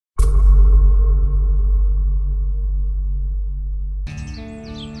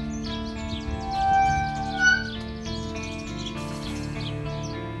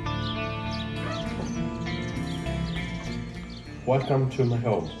welcome to my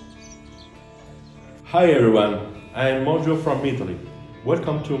home. Hi everyone, I am Mojo from Italy.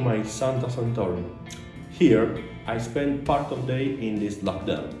 Welcome to my Santa Santorum. Here, I spend part of the day in this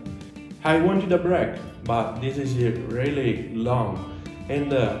lockdown. I wanted a break, but this is really long,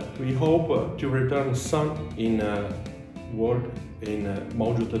 and we hope to return soon in work in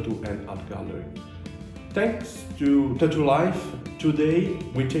Mojo Tattoo and Art Gallery. Thanks to Tattoolife, today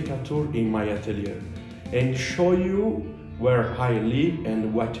we take a tour in my atelier and show you where I live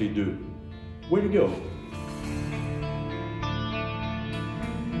and what I do. Where you go?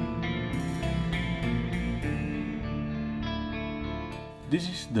 This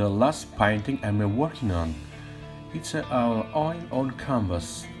is the last painting I'm working on. It's an oil on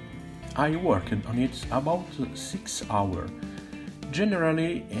canvas. I worked on it about 6 hours.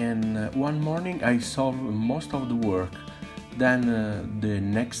 Generally, in one morning I solve most of the work. Then the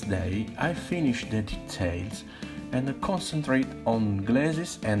next day I finish the details and concentrate on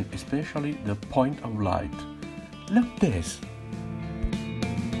glazes and especially the point of light. Look this!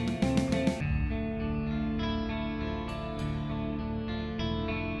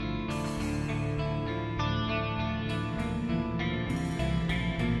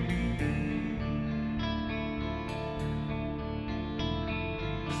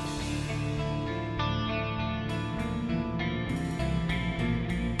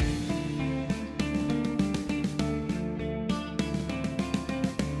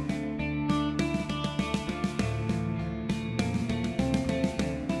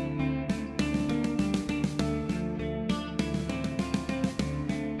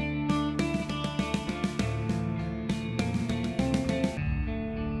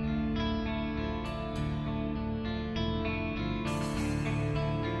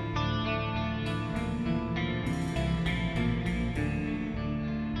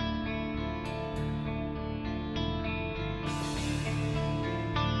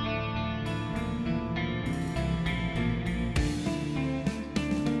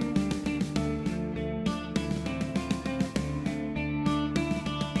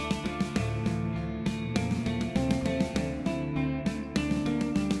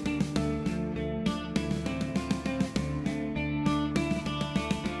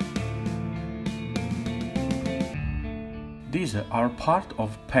 These are part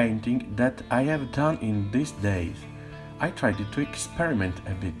of painting that I have done in these days. I tried to experiment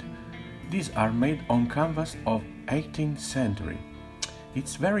a bit. These are made on canvas of 18th century.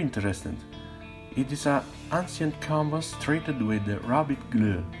 It's very interesting. It is an ancient canvas treated with rabbit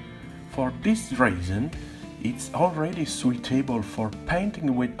glue. For this reason, it's already suitable for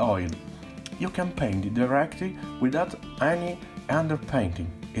painting with oil. You can paint it directly without any underpainting.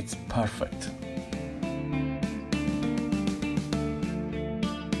 It's perfect.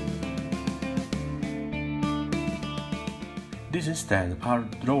 These instead are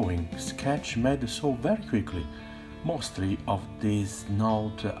drawing sketch made so very quickly. Mostly of these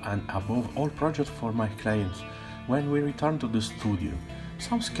note and above all projects for my clients when we return to the studio.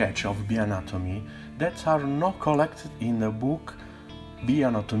 Some sketch of bioanatomy that are not collected in the book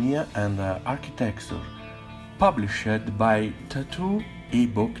Bioanatomia and Architecture, published by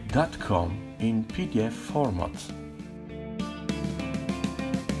tattooebook.com in PDF format.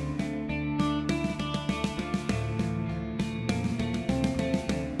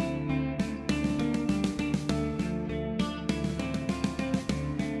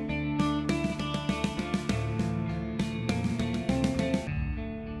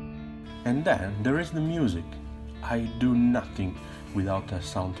 And then there is the music. I do nothing without a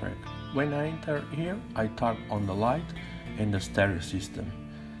soundtrack. When I enter here, I turn on the light and the stereo system.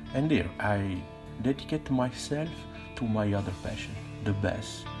 And here I dedicate myself to my other passion, the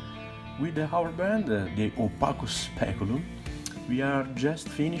bass. With our band, the Opacus Speculum, we are just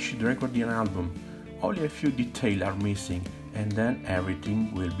finished recording an album. Only a few details are missing and then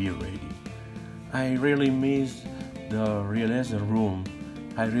everything will be ready. I really miss the rehearsal room.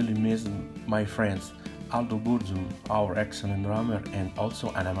 I really miss my friends, Aldo Burzum, our excellent drummer and also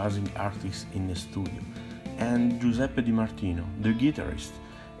an amazing artist in the studio, and Giuseppe Di Martino, the guitarist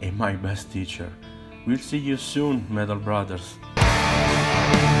and my best teacher. We'll see you soon, Metal Brothers.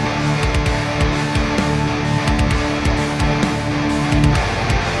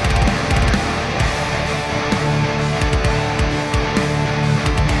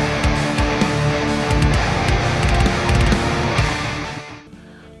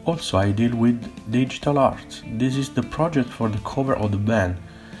 Also, I deal with digital art. This is the project for the cover of the band,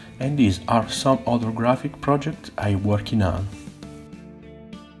 and these are some other graphic projects I'm working on.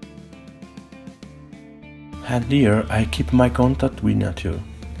 And here I keep my contact with nature.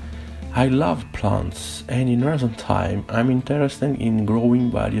 I love plants, and in recent time I'm interested in growing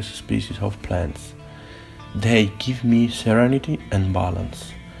various species of plants. They give me serenity and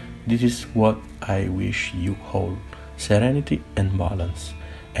balance. This is what I wish you all: serenity and balance,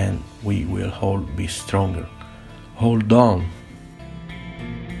 and we will all be stronger. Hold on!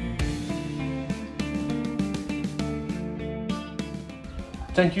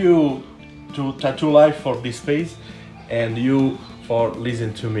 Thank you to Tattoolife for this space and you for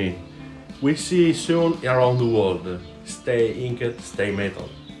listening to me. We see you soon around the world. Stay inked, stay metal.